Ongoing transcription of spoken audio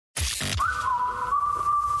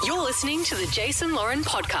You're listening to the Jason Lauren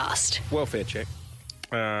podcast. Welfare check.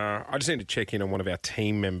 I just need to check in on one of our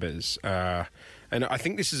team members. And I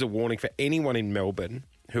think this is a warning for anyone in Melbourne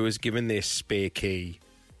who has given their spare key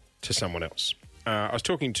to someone else. I was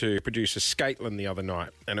talking to producer Scaitlin the other night,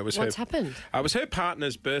 and it was What's happened? It was her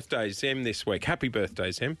partner's birthday, Zem, this week. Happy birthday,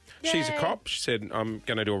 Zem. She's a Yay. cop. She said, I'm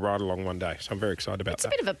going to do a ride-along one day, so I'm very excited about It's a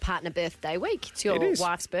that. bit of a partner birthday week. It's your It is.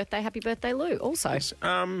 wife's birthday. Happy birthday, Lou, also.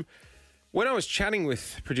 When I was chatting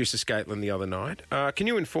with producer Scaitlin the other night, can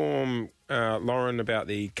you inform Lauren about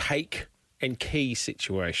the cake and key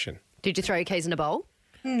situation? Did you throw your keys in a bowl?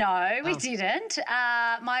 No, we didn't.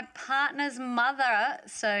 My partner's mother,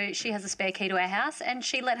 so she has a spare key to our house, and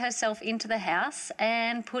she let herself into the house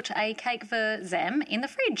and put a cake for Zam in the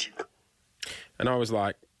fridge. And I was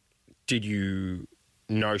like, did you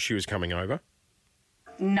know she was coming over?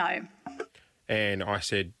 No. And I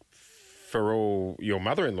said, for all your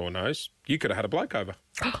mother-in-law knows, you could have had a bloke over.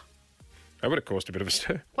 That would have caused a bit of a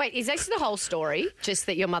stir. Wait, is this the whole story? Just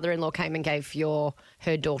that your mother-in-law came and gave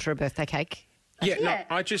her daughter a birthday cake? Yeah, Yeah.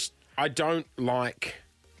 no, I don't like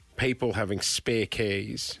people having spare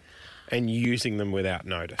keys and using them without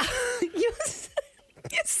notice. You're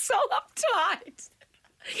so uptight.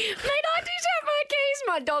 Mate, I did have my keys.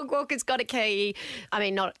 My dog walker's got a key. I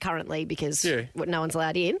mean, not currently because no one's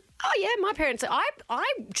allowed in. Oh, yeah, my parents...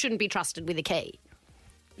 I shouldn't be trusted with a key.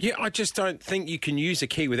 Yeah, I just don't think you can use a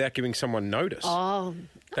key without giving someone notice. Oh.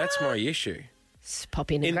 That's my issue. Just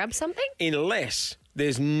pop in and grab something? Unless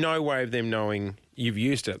there's no way of them knowing you've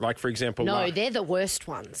used it. Like, for example... No, they're the worst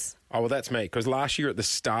ones. Oh, well, that's me. Because last year at the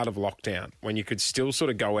start of lockdown, when you could still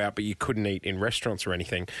sort of go out but you couldn't eat in restaurants or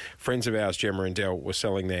anything, friends of ours, Gemma and Dell, were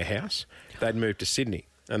selling their house. They'd moved to Sydney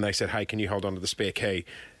and they said, hey, can you hold on to the spare key?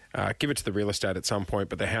 Give it to the real estate at some point,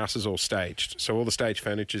 but the house is all staged. So all the stage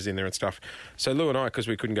furniture's in there and stuff. So Lou and I, because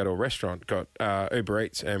we couldn't go to a restaurant, got Uber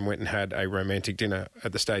Eats and went and had a romantic dinner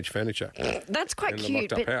at the stage furniture. That's quite In the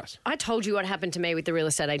cute. locked-up But house. I told you what happened to me with the real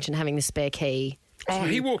estate agent having the spare key. Oh,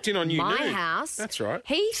 he walked in on you My nude. house. That's right.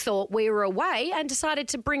 He thought we were away and decided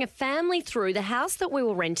to bring a family through the house that we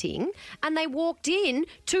were renting, and they walked in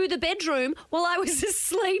to the bedroom while I was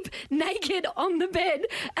asleep, naked on the bed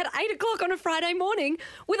at 8 o'clock on a Friday morning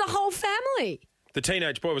with a whole family. The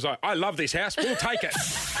teenage boy was like, I love this house, we'll take it.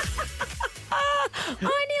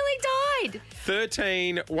 I nearly died.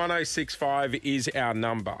 131065 is our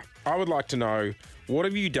number. I would like to know, what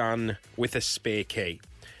have you done with a spare key?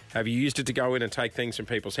 Have you used it to go in and take things from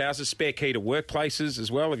people's houses? Spare key to workplaces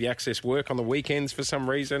as well? Have you accessed work on the weekends for some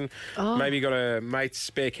reason? Maybe you got a mate's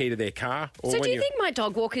spare key to their car? Or So when do you think my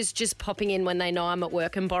dog walker's just popping in when they know I'm at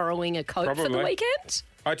work and borrowing a coat for the Probably. weekend?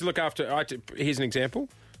 I had to look after... here's an example.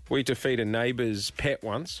 We had to feed a neighbour's pet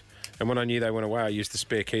once, and when I knew they went away, I used the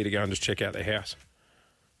spare key to go and just check out their house.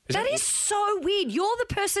 That is so weird. You're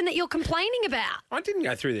the person that you're complaining about. I didn't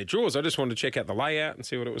go through their drawers. I just wanted to check out the layout and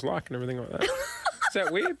see what it was like and everything like that. Is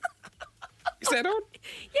that weird? Is that odd?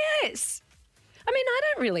 Yes. I mean, I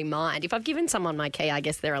don't really mind. If I've given someone my key, I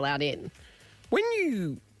guess they're allowed in.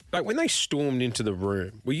 When they stormed into the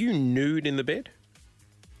room, were you nude in the bed?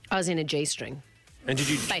 I was in a G-string. And did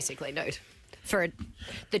you... Basically nude. For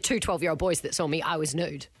the two 12-year-old boys that saw me, I was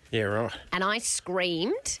nude. Yeah, right. And I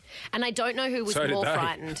screamed, and I don't know who was So did more they.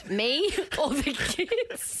 frightened, me or the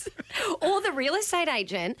kids or the real estate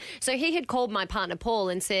agent. So he had called my partner Paul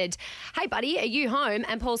and said, hey, buddy, are you home?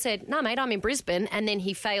 And Paul said, no, mate, I'm in Brisbane. And then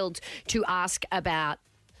he failed to ask about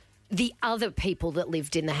the other people that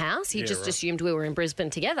lived in the house. He Yeah, just right. assumed we were in Brisbane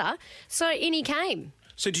together. So in he came.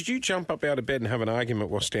 So did you jump up out of bed and have an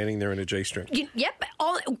argument while standing there in a G-string? Yep,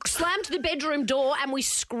 slammed the bedroom door and we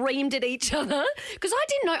screamed at each other because I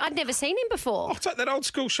didn't know, I'd never seen him before. Oh, it's like that old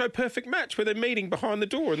school show Perfect Match where they're meeting behind the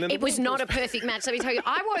door and then... It was not a perfect match, let me tell you.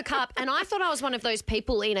 I woke up and I thought I was one of those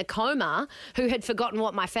people in a coma who had forgotten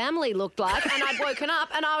what my family looked like, and I'd woken up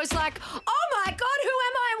and I was like, oh my God, who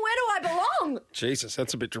am I and where do I belong? Jesus,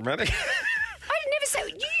 that's a bit dramatic. I'd never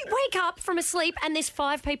say, you wake up from a sleep and there's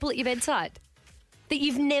 5 people at your bedside that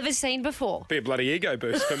you've never seen before. Be a bloody ego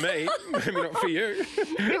boost for me, maybe not for you.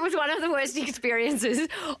 It was one of the worst experiences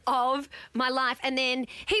of my life. And then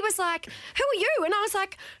he was like, who are you? And I was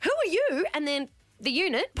like, who are you? And then the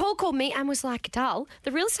unit, Paul called me and was like, Dull,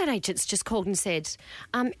 the real estate agents just called and said,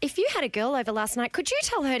 if you had a girl over last night, could you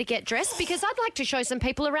tell her to get dressed? Because I'd like to show some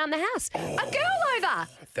people around the house. A girl over.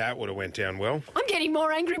 That would have went down well. I'm getting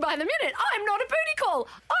more angry by the minute. I'm not a booty call.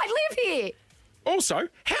 I live here. Also,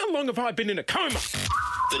 how long have I been in a coma?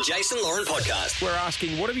 The Jason Lauren Podcast. We're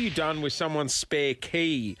asking, what have you done with someone's spare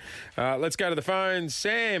key? Let's go to the phone.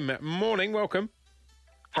 Sam, morning, welcome.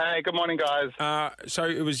 Hey, good morning, guys. So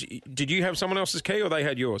it was. Did you have someone else's key or they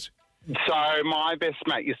had yours? So my best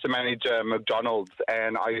mate used to manage McDonald's,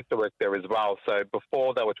 and I used to work there as well. So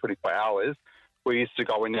before they were 24 hours, we used to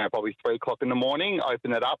go in there probably 3 o'clock in the morning,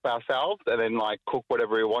 open it up ourselves, and then cook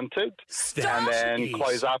whatever we wanted, and then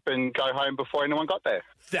close up and go home before anyone got there.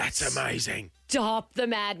 That's amazing. Stop the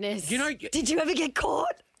madness. Did you ever get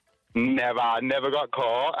caught? Never got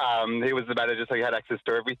caught. He was the manager, so he had access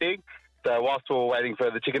to everything. So whilst we were waiting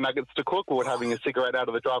for the chicken nuggets to cook, we were having a cigarette out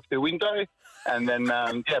of the drive-through window. And then,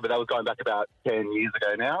 but that was going back about 10 years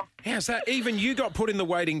ago now. How's that? Even you got put in the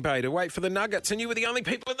waiting bay to wait for the nuggets, and you were the only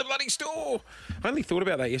people in the bloody store. I only thought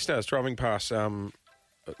about that yesterday. I was driving past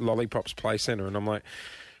Lollipop's Play Centre, and I'm like,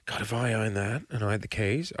 God, if I own that and I had the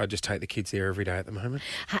keys, I'd just take the kids there every day at the moment.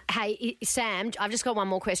 Hey, Sam, I've just got one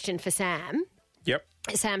more question for Sam. Yep.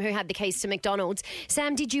 Sam, who had the keys to McDonald's.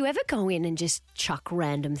 Sam, did you ever go in and just chuck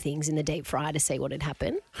random things in the deep fryer to see what had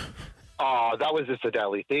happened? Oh, that was just a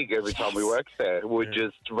daily thing. Every time we worked there, we'd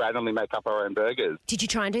just randomly make up our own burgers. Did you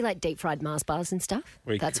try and do deep fried Mars bars and stuff?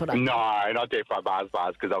 That's what I did. No, not deep fried Mars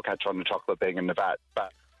bars because I'll catch on the chocolate being in the vat.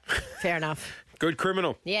 But fair enough. Good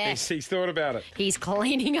criminal. Yeah. He's thought about it. He's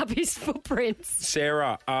cleaning up his footprints.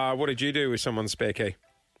 Sarah, what did you do with someone's spare key?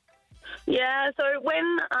 Yeah, so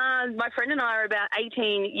when my friend and I are about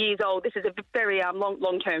 18 years old, this is a very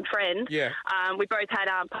long-term friend. Yeah. We both had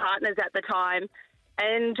partners at the time,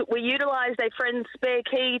 and we utilised a friend's spare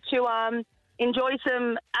key to enjoy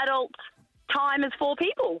some adult time as 4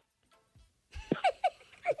 people.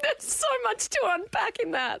 There's so much to unpack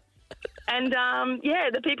in that. And,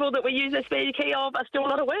 the people that we use their spare key of are still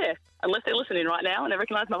not aware, unless they're listening right now and they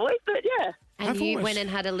recognise my voice, but yeah. And you went and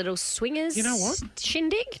had a little swingers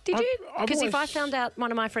shindig, did you? I've Because if I always- found out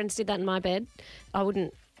one of my friends did that in my bed, I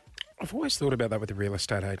wouldn't. I've always thought about that with the real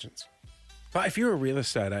estate agents. Like if you're a real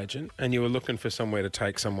estate agent and you were looking for somewhere to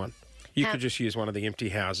take someone, you could just use one of the empty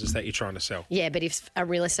houses that you're trying to sell. Yeah, but if a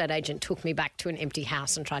real estate agent took me back to an empty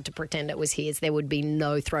house and tried to pretend it was his, there would be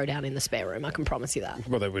no throwdown in the spare room. I can promise you that.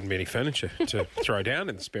 Well, there wouldn't be any furniture to throw down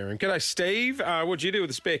in the spare room. G'day, Steve. What'd you do with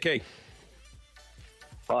the spare key?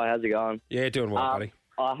 Hi, how's it going? Yeah, doing well, buddy.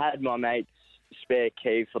 I had my mate's spare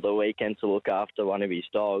key for the weekend to look after one of his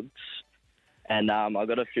dogs. And I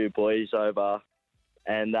got a few boys over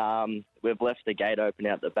and we've left the gate open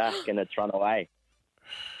out the back and it's run away.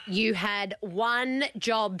 You had one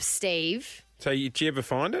job, Steve. So did you ever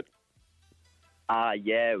find it?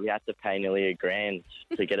 Yeah, we had to pay nearly $1,000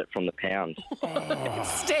 to get it from the pound.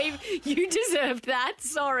 Steve, you deserved that.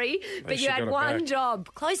 Sorry. But you you had got it one back. job.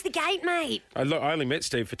 Close the gate, mate. I only met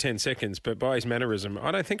Steve for 10 seconds, but by his mannerism,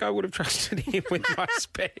 I don't think I would have trusted him with my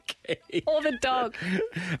spare key. Or the dog.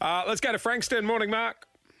 Let's go to Frankston. Morning, Mark.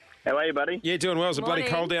 How are you, buddy? Yeah, doing well. Is it bloody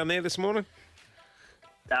Morning. cold down there this morning?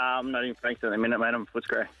 I'm not in Frankston at the minute, mate. I'm in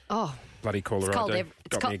Footscray. Oh, Bloody caller It's cold ID.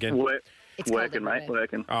 it's Got cold. me again. it's cold Working, mate, everywhere.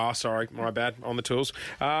 working. Oh, sorry. My bad. On the tools.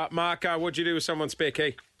 Mark, what'd you do with someone's spare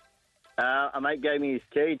key? A mate gave me his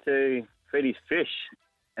key to feed his fish,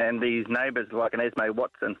 and these neighbours, like an Esme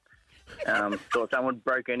Watson, thought someone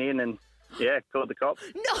broken in and, called the cops.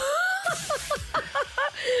 No.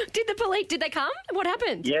 Did they come? What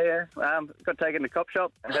happened? Yeah. Got taken to the cop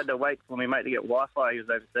shop and had to wait for my mate to get Wi-Fi. He was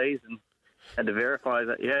overseas and had to verify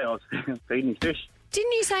that, I was feeding fish.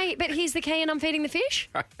 Didn't you say, but here's the key and I'm feeding the fish?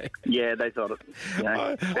 Yeah, they thought it.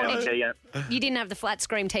 Found the key, yeah. You didn't have the flat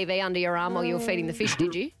screen TV under your arm while you were feeding the fish,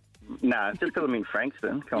 did you? No, just because I'm in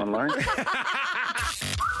Frankston. Come on, Lauren.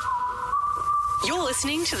 You're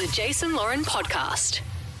listening to the Jason Lauren podcast.